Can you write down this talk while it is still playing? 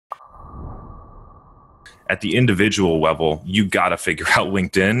at the individual level, you got to figure out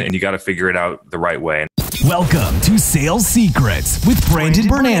LinkedIn, and you got to figure it out the right way. Welcome to Sales Secrets with Brandon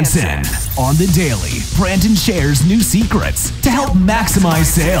Bornancin. On the daily, Brandon shares new secrets to help maximize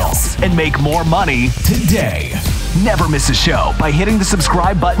sales and make more money today. Never miss a show by hitting the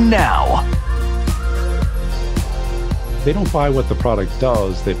subscribe button now. They don't buy what the product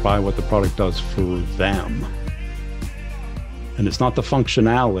does, they buy what the product does for them. And it's not the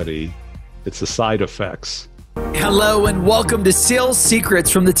functionality, it's the side effects. Hello and welcome to Sales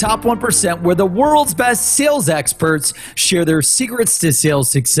Secrets from the Top 1%, where the world's best sales experts share their secrets to sales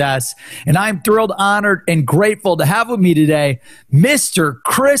success. And I'm thrilled, honored, and grateful to have with me today Mr.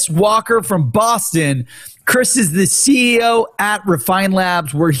 Chris Walker from Boston. Chris is the CEO at Refine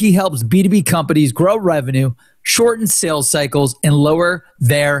Labs, where he helps B2B companies grow revenue, shorten sales cycles, and lower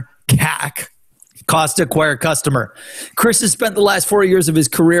their CAC, cost to acquire customer. Chris has spent the last 4 years of his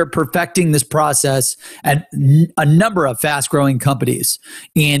career perfecting this process at a number of fast-growing companies,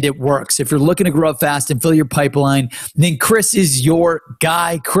 and it works. If you're looking to grow fast and fill your pipeline, then Chris is your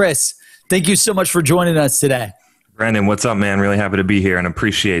guy. Chris, thank you so much for joining us today. Brandon, what's up, man? Really happy to be here and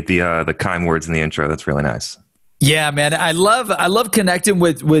appreciate the kind words in the intro. That's really nice. Yeah, man. I love connecting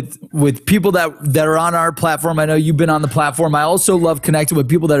with people that are on our platform. I know you've been on the platform. I also love connecting with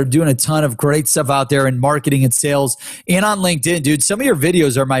people that are doing a ton of great stuff out there in marketing and sales and on LinkedIn, dude. Some of your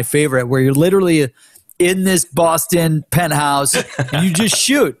videos are my favorite, where you're literally in this Boston penthouse and you just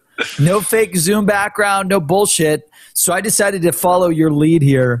shoot. No fake Zoom background, no bullshit. So I decided to follow your lead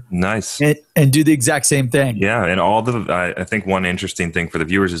here. Nice. And do the exact same thing. Yeah. And I think one interesting thing for the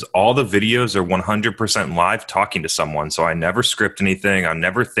viewers is all the videos are 100% live talking to someone. So I never script anything. I'm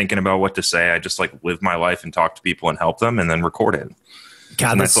never thinking about what to say. I just live my life and talk to people and help them and then record it.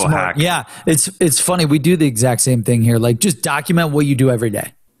 God, that's smart. Hack. Yeah. It's funny. We do the exact same thing here. Just document what you do every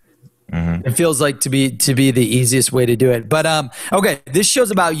day. Mm-hmm. It feels like to be the easiest way to do it. But okay, this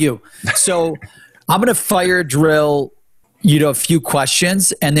show's about you. So I'm going to fire drill, a few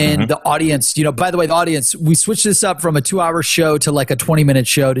questions, and then the audience, by the way, the audience, we switched this up from a 2-hour show to like a 20-minute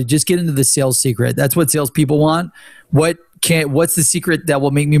show to just get into the sales secret. That's what salespeople want. What's the secret that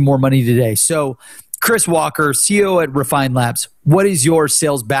will make me more money today? So Chris Walker, CEO at Refine Labs, what is your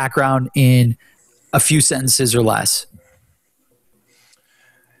sales background in a few sentences or less?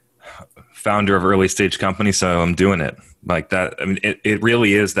 Founder of early stage company, so I'm doing it like that. I mean, it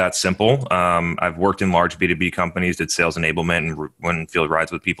really is that simple. I've worked in large B2B companies, did sales enablement and went field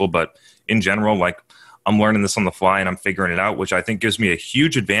rides with people, but in general, I'm learning this on the fly and I'm figuring it out, which I think gives me a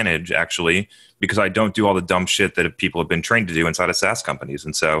huge advantage actually, because I don't do all the dumb shit that people have been trained to do inside of SaaS companies.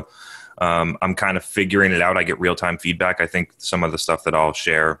 And so I'm kind of figuring it out. I get real-time feedback. I think some of the stuff that I'll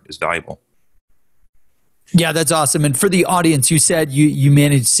share is valuable. Yeah, that's awesome. And for the audience, you said you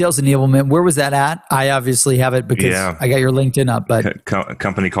manage sales enablement. Where was that at? I obviously have it because I got your LinkedIn up. But a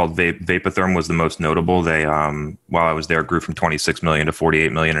company called Vapotherm was the most notable. They, while I was there, grew from 26 million to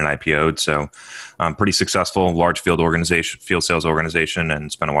 48 million and IPO'd. So pretty successful, large field sales organization,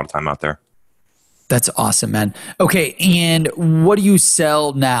 and spent a lot of time out there. That's awesome, man. Okay, and what do you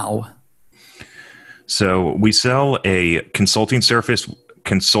sell now? So we sell a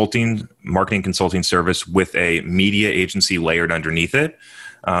marketing consulting service with a media agency layered underneath it.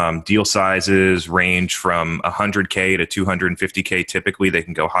 Deal sizes range from 100K to 250K. Typically, they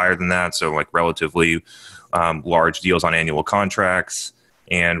can go higher than that. So relatively large deals on annual contracts.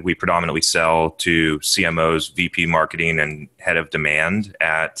 And we predominantly sell to CMOs, VP marketing, and head of demand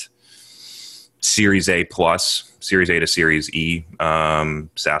at Series A plus, Series A to Series E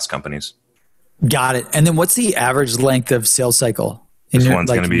SaaS companies. Got it. And then what's the average length of sales cycle? This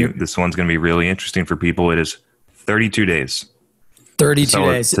one's going to be really interesting for people. It is 32 days. 32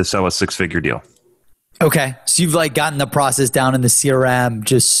 days to sell a 6-figure deal. Okay, so you've gotten the process down in the CRM,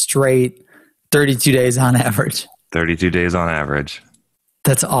 just straight 32 days on average. 32 days on average.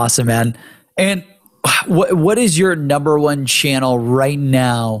 That's awesome, man. And what is your number one channel right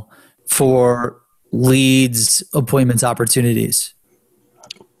now for leads, appointments, opportunities?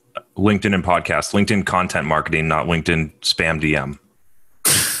 LinkedIn and podcasts. LinkedIn content marketing, not LinkedIn spam DM.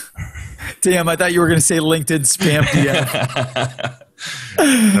 Damn, I thought you were going to say LinkedIn spam DM.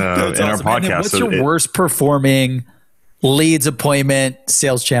 In awesome. Our podcast. What's your worst performing leads, appointment,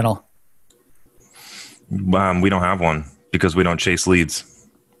 sales channel? We don't have one because we don't chase leads.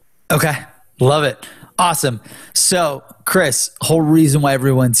 Okay. Love it. Awesome. So, Chris, whole reason why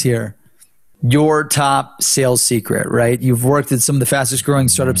everyone's here, your top sales secret, right? You've worked at some of the fastest growing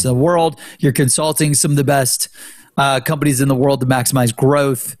startups in the world. You're consulting some of the best companies in the world to maximize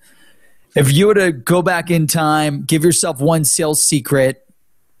growth. If you were to go back in time, give yourself one sales secret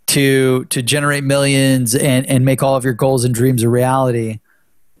to generate millions and make all of your goals and dreams a reality,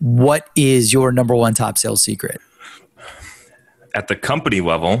 what is your number one top sales secret? At the company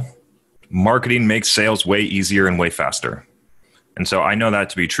level, marketing makes sales way easier and way faster. And so I know that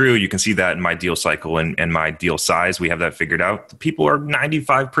to be true. You can see that in my deal cycle and my deal size. We have that figured out. The people are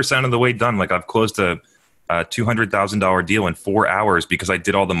 95% of the way done. Like I've closed a $200,000 deal in 4 hours because I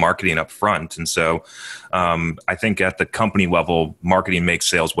did all the marketing up front. And so I think at the company level, marketing makes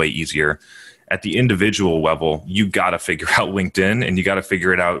sales way easier. At the individual level, you got to figure out LinkedIn and you got to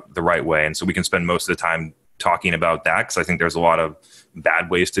figure it out the right way. And so we can spend most of the time talking about that because I think there's a lot of bad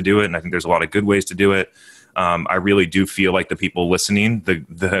ways to do it. And I think there's a lot of good ways to do it. I really do feel like the people listening,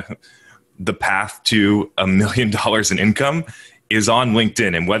 the path to $1 million in income is on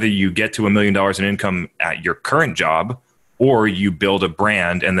LinkedIn. And whether you get to $1 million in income at your current job or you build a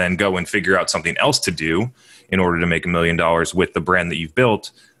brand and then go and figure out something else to do in order to make $1 million with the brand that you've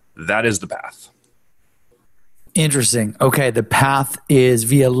built, that is the path. Interesting. Okay. The path is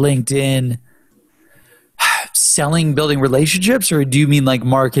via LinkedIn, selling, building relationships, or do you mean like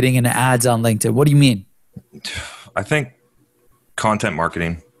marketing and ads on LinkedIn? What do you mean? I think content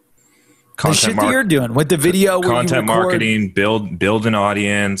marketing. The shit that you're doing with the video, content marketing, build an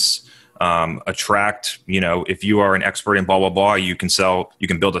audience, attract, if you are an expert in blah, blah, blah, you can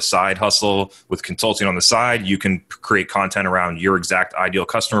build a side hustle with consulting on the side. You can create content around your exact ideal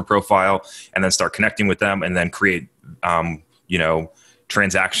customer profile and then start connecting with them and then create,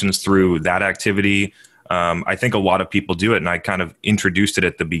 transactions through that activity. I think a lot of people do it. And I kind of introduced it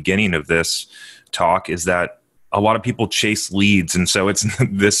at the beginning of this talk is that a lot of people chase leads. And so it's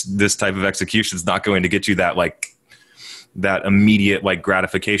this type of execution is not going to get you that immediate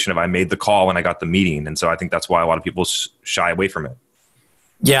gratification of I made the call and I got the meeting. And so I think that's why a lot of people shy away from it.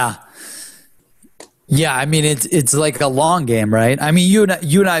 Yeah. Yeah. I mean, it's like a long game, right? I mean, you and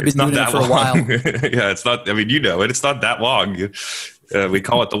I have been doing it for a while. Yeah. It's not, it's not that long. We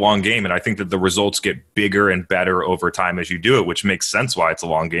call it the long game. And I think that the results get bigger and better over time as you do it, which makes sense why it's a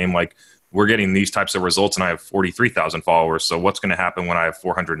long game. Like we're getting these types of results and I have 43,000 followers. So what's going to happen when I have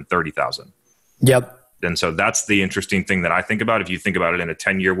 430,000? Yep. And so that's the interesting thing that I think about. If you think about it in a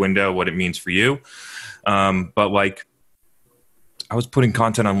 10-year window, what it means for you. But I was putting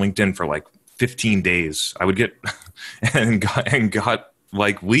content on LinkedIn for 15 days. I would get and got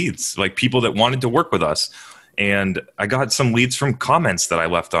leads, people that wanted to work with us. And I got some leads from comments that I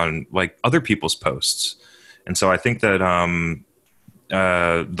left on other people's posts. And so I think that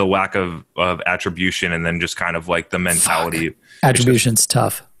the lack of attribution and then just kind of the mentality. Attribution's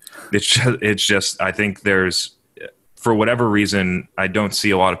tough. It's just, I think there's, for whatever reason, I don't see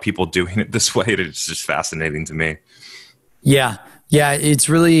a lot of people doing it this way. It's just fascinating to me. Yeah. Yeah. It's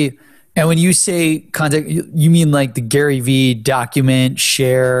really, and when you say content, you mean the Gary V document,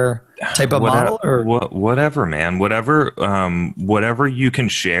 share type of model or whatever, man, whatever you can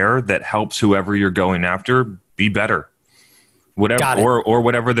share that helps whoever you're going after be better, whatever, or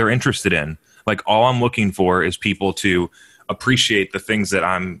whatever they're interested in. All I'm looking for is people to appreciate the things that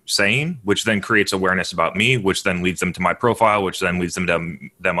I'm saying, which then creates awareness about me, which then leads them to my profile, which then leads them to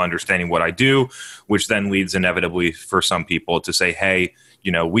them understanding what I do, which then leads inevitably for some people to say, hey,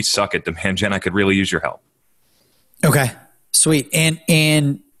 we suck at demand gen. I could really use your help. Okay, sweet.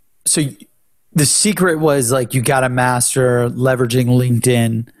 And so the secret was you got to master leveraging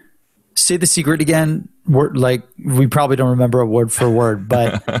LinkedIn. Say the secret again. We probably don't remember it word for word,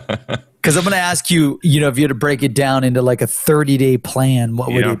 but because I'm going to ask you, if you had to break it down into a 30-day plan,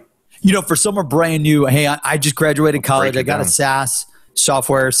 what would it, for someone brand new, hey, I just graduated college. I got a SaaS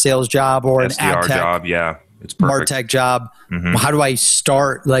software sales job or an ad tech job. Yeah, it's perfect. MarTech job. Mm-hmm. How do I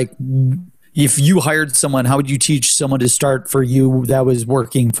start? If you hired someone, how would you teach someone to start for you that was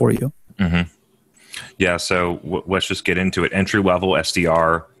working for you? Mm-hmm. Yeah, so let's just get into it. Entry-level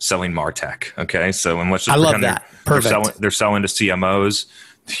SDR selling MarTech, okay? So and let's just I love that. Perfect. They're selling to CMOs.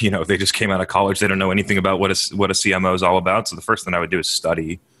 They just came out of college. They don't know anything about what a CMO is all about. So the first thing I would do is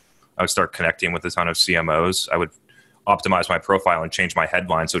study. I would start connecting with a ton of CMOs. I would optimize my profile and change my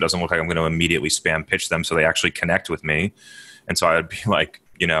headline so it doesn't look like I'm going to immediately spam pitch them so they actually connect with me. And so I would be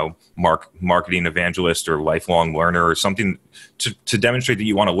marketing evangelist or lifelong learner or something to demonstrate that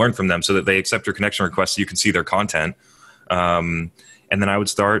you want to learn from them so that they accept your connection request so you can see their content. And then I would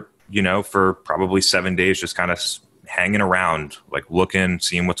start, for probably 7 days, just kind of hanging around, looking,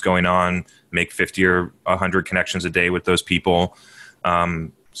 seeing what's going on, make 50 or 100 connections a day with those people.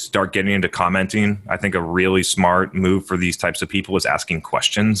 Start getting into commenting. I think a really smart move for these types of people is asking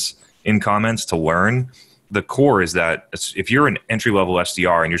questions in comments to learn. The core is that if you're an entry-level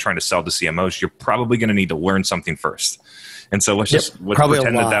SDR and you're trying to sell to CMOs, you're probably going to need to learn something first. And so let's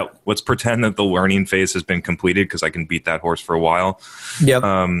let's pretend that the learning phase has been completed, because I can beat that horse for a while. Yep.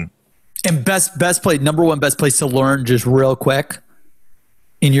 And best place, number one best place to learn, just real quick,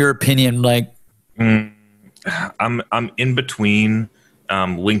 in your opinion, like I'm in between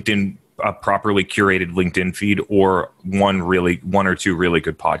LinkedIn, a properly curated LinkedIn feed, or one or two really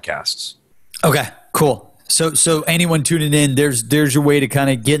good podcasts. Okay, cool. So anyone tuning in, there's your way to kind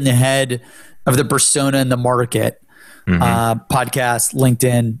of get in the head of the persona in the market. Podcast,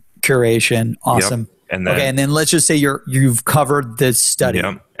 LinkedIn, curation, awesome. Yep. And then let's just say you've covered this study.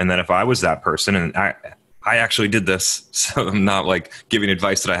 Yep. And then if I was that person, and I actually did this, so I'm not like giving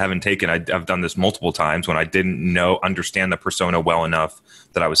advice that I haven't taken. I've done this multiple times when I didn't understand the persona well enough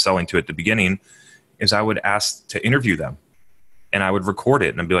that I was selling to at the beginning, is I would ask to interview them, and I would record it,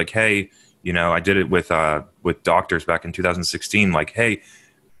 and I'd be like, hey, I did it with doctors back in 2016. Like, hey,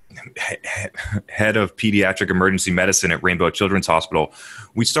 head of pediatric emergency medicine at Rainbow Children's Hospital,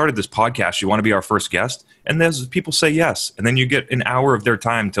 we started this podcast. You want to be our first guest? And those people say yes. And then you get an hour of their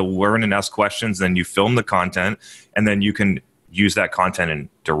time to learn and ask questions. Then you film the content, and then you can use that content in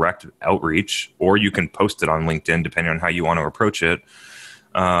direct outreach, or you can post it on LinkedIn, depending on how you want to approach it.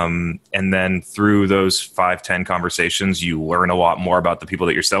 And then through those 5-10 conversations, you learn a lot more about the people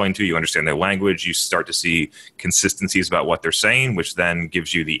that you're selling to. You understand their language. You start to see consistencies about what they're saying, which then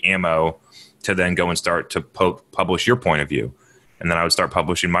gives you the ammo to then go and start to publish your point of view. And then I would start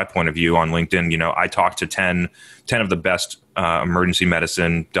publishing my point of view on LinkedIn. I talked to 10 of the best emergency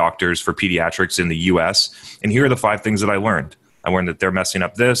medicine doctors for pediatrics in the US. And here are the 5 things that I learned. I learned that they're messing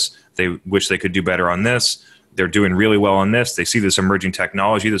up this. They wish they could do better on this. They're doing really well on this. They see this emerging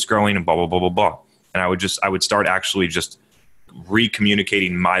technology that's growing, and blah, blah, blah, blah, blah. And I would start actually just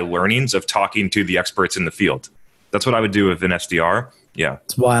re-communicating my learnings of talking to the experts in the field. That's what I would do with an SDR. Yeah.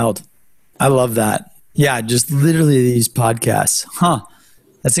 It's wild. I love that. Yeah. Just literally these podcasts. Huh.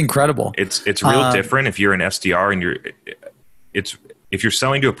 That's incredible. It's real different if you're an SDR and if you're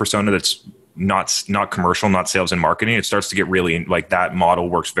selling to a persona that's not commercial, not sales and marketing, it starts to get really like that model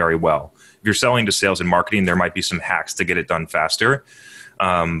works very well. If you're selling to sales and marketing, there might be some hacks to get it done faster.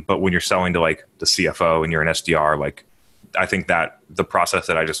 But when you're selling to like the CFO and you're an SDR, like I think that the process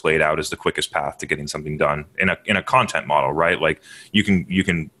that I just laid out is the quickest path to getting something done in a content model, right? Like you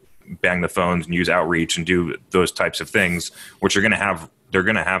can bang the phones and use outreach and do those types of things, which they're going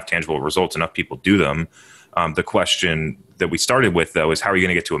to have tangible results. Enough people do them. The question that we started with though is how are you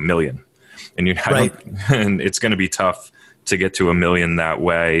going to get to 1 million? And and it's going to be tough to get to 1 million that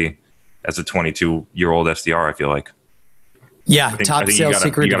way as a 22-year-old SDR, I feel like. Yeah, top sales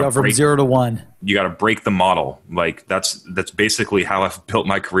secret to go from 0 to 1. You got to break the model. Like that's basically how I've built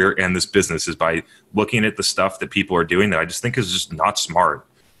my career and this business, is by looking at the stuff that people are doing that I just think is just not smart,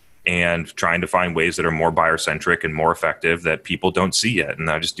 and trying to find ways that are more buyer-centric and more effective that people don't see yet. And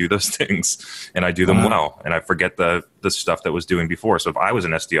I just do those things, and I do them well, and I forget the stuff that was doing before. So if I was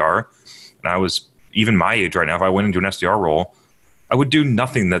an SDR, and I was even my age right now, if I went into an SDR role, I would do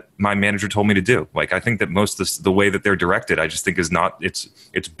nothing that my manager told me to do. Like I think that most of the way that they're directed, I just think is not. It's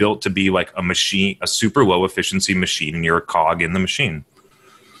built to be like a machine, a super low efficiency machine, and you're a cog in the machine.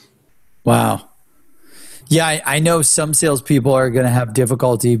 Wow. Yeah, I know some salespeople are going to have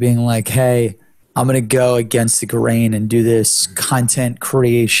difficulty being like, "Hey, I'm going to go against the grain and do this content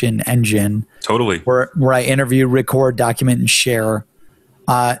creation engine." Totally. Where I interview, record, document, and share.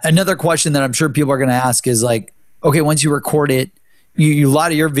 Another question that I'm sure people are going to ask is like, okay, once you record it, a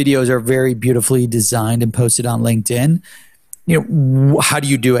lot of your videos are very beautifully designed and posted on LinkedIn. How do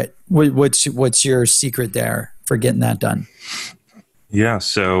you do it? What's your secret there for getting that done? Yeah.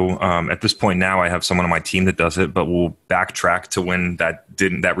 So at this point now, I have someone on my team that does it, but we'll backtrack to when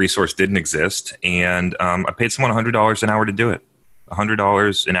that resource didn't exist. And I paid someone $100 an hour to do it.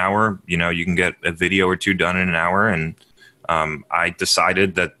 $100 an hour. You can get a video or two done in an hour. And I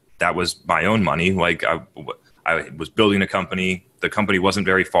decided that was my own money. Like I was building a company. The company wasn't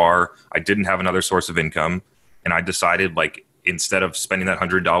very far. I didn't have another source of income. And I decided, like, instead of spending that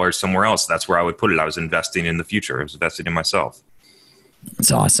 $100 somewhere else, that's where I would put it. I was investing in the future. I was investing in myself.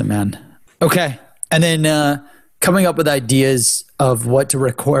 That's awesome, man. Okay. And then coming up with ideas of what to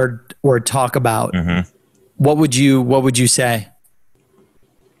record or talk about, what would you say?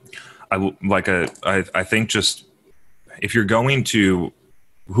 I think just if you're going to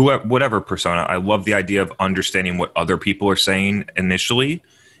whatever persona, I love the idea of understanding what other people are saying initially,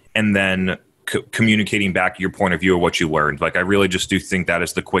 and then communicating back your point of view of what you learned. Like, I really just do think that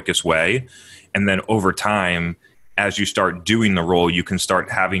is the quickest way. And then over time, as you start doing the role, you can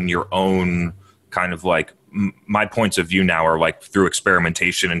start having your own kind of like my points of view now are like through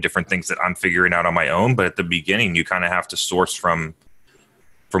experimentation and different things that I'm figuring out on my own. But at the beginning, you kind of have to source from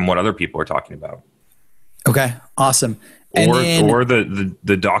what other people are talking about. Okay, awesome. Or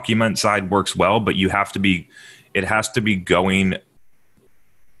the document side works well, but it has to be going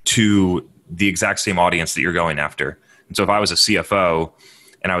to the exact same audience that you're going after. And so if I was a CFO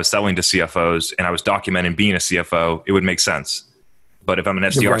and I was selling to CFOs and I was documenting being a CFO, it would make sense. But if I'm an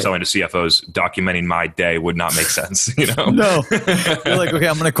SDR selling to CFOs, documenting my day would not make sense. No. You're like, okay,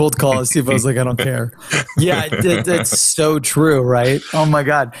 I'm going to cold call a CFO's like, I don't care. Yeah, that's so true, right? Oh my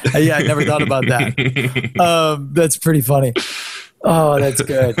God. Yeah, I never thought about that. That's pretty funny. Oh, that's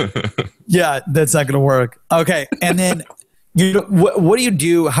good. Yeah, that's not going to work. Okay. And then what do you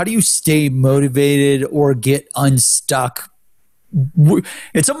do? How do you stay motivated or get unstuck?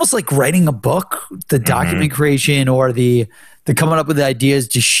 It's almost like writing a book, the document creation or the coming up with the ideas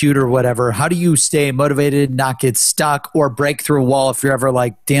to shoot or whatever. How do you stay motivated, not get stuck, or break through a wall if you're ever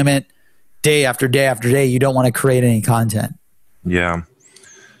like, damn it, day after day after day, you don't want to create any content? Yeah.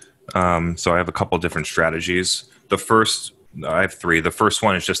 So I have a couple different strategies. I have three. The first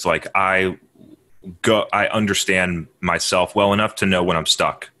one is just like I understand myself well enough to know when I'm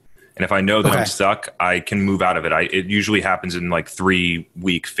stuck. And if I know that I'm stuck, I can move out of it. It usually happens in like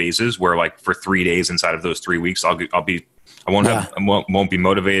 3-week phases where like for 3 days inside of those 3 weeks, I won't be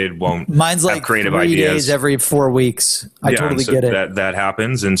motivated. Mine's like creative 3 ideas days every 4 weeks. I totally get it. That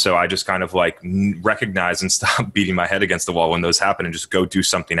happens. And so I just kind of like recognize and stop beating my head against the wall when those happen and just go do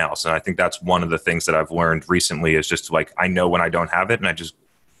something else. And I think that's one of the things that I've learned recently is just like, I know when I don't have it and I just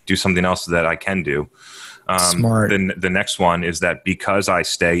do something else that I can do. Smart. Then the next one is that because I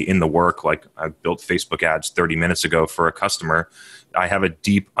stay in the work, like I built Facebook ads 30 minutes ago for a customer, I have a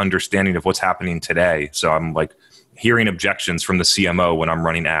deep understanding of what's happening today. So I'm like hearing objections from the CMO when I'm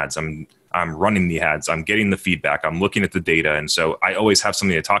running ads. I'm running the ads. I'm getting the feedback. I'm looking at the data. And so I always have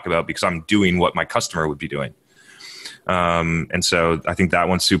something to talk about because I'm doing what my customer would be doing. And so I think that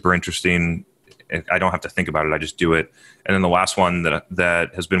one's super interesting. I don't have to think about it. I just do it. And then the last one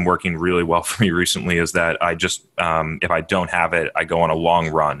that has been working really well for me recently is that I just, if I don't have it, I go on a long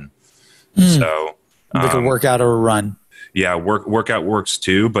run. So like a workout or a run. Yeah, workout works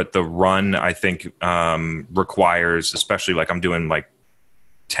too, but the run I think requires, especially like I'm doing like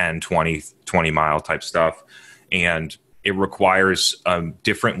 10, 20 mile type stuff. And it requires a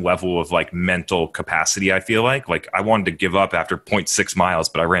different level of like mental capacity. I feel like I wanted to give up after 0.6 miles,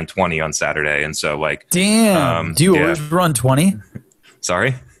 but I ran 20 on Saturday. And so like, damn, do you always run 20?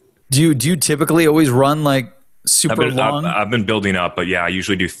 Sorry. Do you typically always run like super long? I've been building up, but yeah, I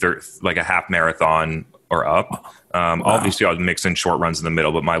usually do like a half marathon or up. Obviously I'll mix in short runs in the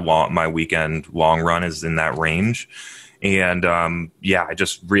middle, but my weekend long run is in that range. And I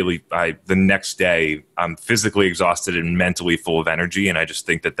just really, the next day I'm physically exhausted and mentally full of energy. And I just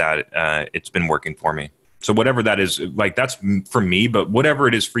think that it's been working for me. So whatever that is, like that's for me, but whatever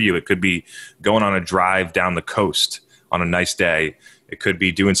it is for you, it could be going on a drive down the coast on a nice day. It could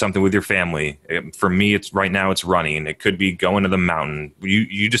be doing something with your family. For me, right now it's running. It could be going to the mountain.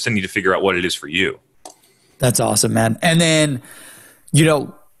 You just need to figure out what it is for you. That's awesome, man. And then,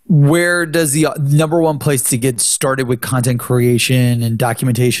 where does the number one place to get started with content creation and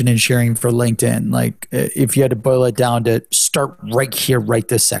documentation and sharing for LinkedIn? Like if you had to boil it down to start right here, right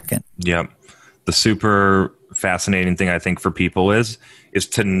this second. Yeah. The super fascinating thing I think for people is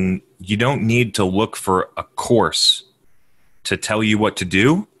you don't need to look for a course to tell you what to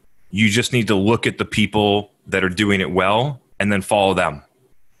do. You just need to look at the people that are doing it well and then follow them.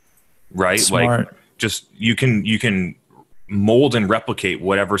 Right? Smart. Like just you can mold and replicate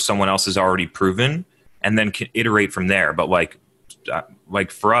whatever someone else has already proven and then can iterate from there. But like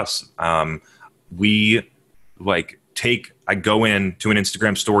for us, I go into an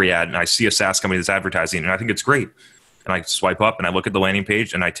Instagram story ad and I see a SaaS company that's advertising and I think it's great. And I swipe up and I look at the landing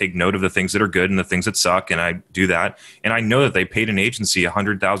page and I take note of the things that are good and the things that suck. And I do that. And I know that they paid an agency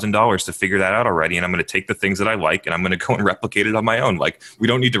 $100,000 to figure that out already. And I'm going to take the things that I like and I'm going to go and replicate it on my own. Like we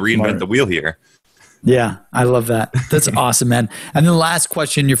don't need to reinvent the wheel here. Yeah, I love that. That's awesome, man. And then last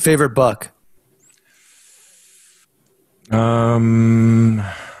question, your favorite book? I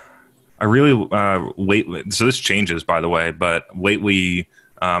really lately. So this changes, by the way, but lately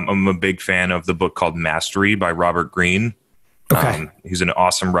I'm a big fan of the book called Mastery by Robert Greene. Okay, he's an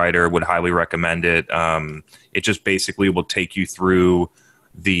awesome writer. Would highly recommend it. It just basically will take you through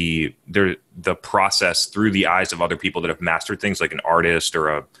the process through the eyes of other people that have mastered things, like an artist or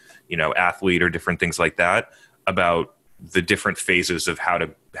a athlete or different things like that, about the different phases of how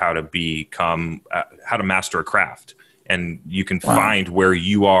to master a craft. and you can find where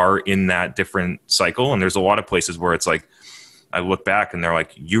you are in that different cycle. And there's a lot of places where it's like, I look back and they're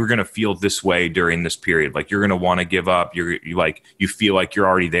like, you're going to feel this way during this period. Like, you're going to want to give up. You feel like you're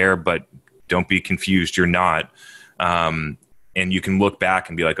already there, but don't be confused. You're not. And you can look back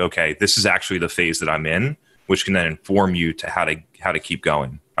and be like, okay, this is actually the phase that I'm in, which can then inform you to how to keep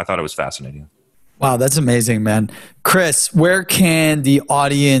going. I thought it was fascinating. Wow, that's amazing, man. Chris, where can the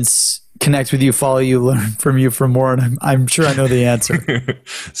audience connect with you, follow you, learn from you for more? And I'm sure I know the answer.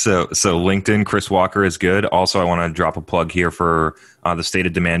 So LinkedIn, Chris Walker is good. Also, I want to drop a plug here for the State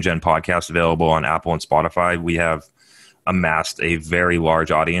of Demand Gen podcast, available on Apple and Spotify. We have amassed a very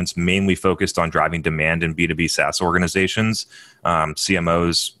large audience, mainly focused on driving demand in B2B SaaS organizations.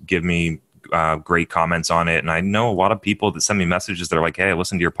 CMOs give me great comments on it. And I know a lot of people that send me messages that are like, hey, I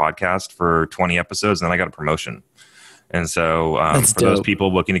listened to your podcast for 20 episodes and then I got a promotion. And so for those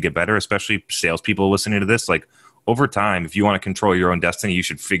people looking to get better, especially salespeople listening to this, like, over time, if you want to control your own destiny, you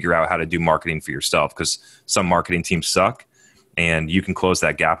should figure out how to do marketing for yourself, because some marketing teams suck and you can close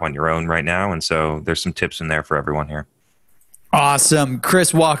that gap on your own right now. And so there's some tips in there for everyone here. Awesome.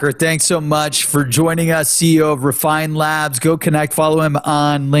 Chris Walker, thanks so much for joining us, CEO of Refine Labs. Go connect, follow him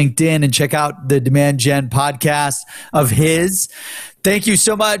on LinkedIn, and check out the Demand Gen podcast of his. Thank you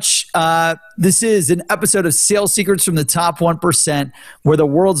so much. This is an episode of Sales Secrets from the Top 1%, where the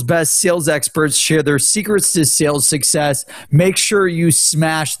world's best sales experts share their secrets to sales success. Make sure you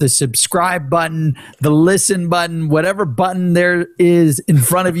smash the subscribe button, the listen button, whatever button there is in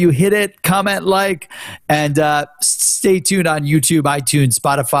front of you. Hit it, comment, like, and stay tuned on YouTube, iTunes,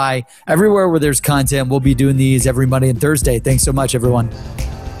 Spotify, everywhere where there's content. We'll be doing these every Monday and Thursday. Thanks so much, everyone.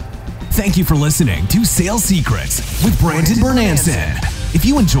 Thank you for listening to Sales Secrets with Brandon Bornancin. If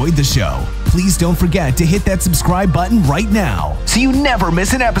you enjoyed the show, please don't forget to hit that subscribe button right now so you never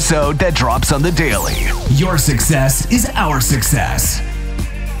miss an episode that drops on the daily. Your success is our success.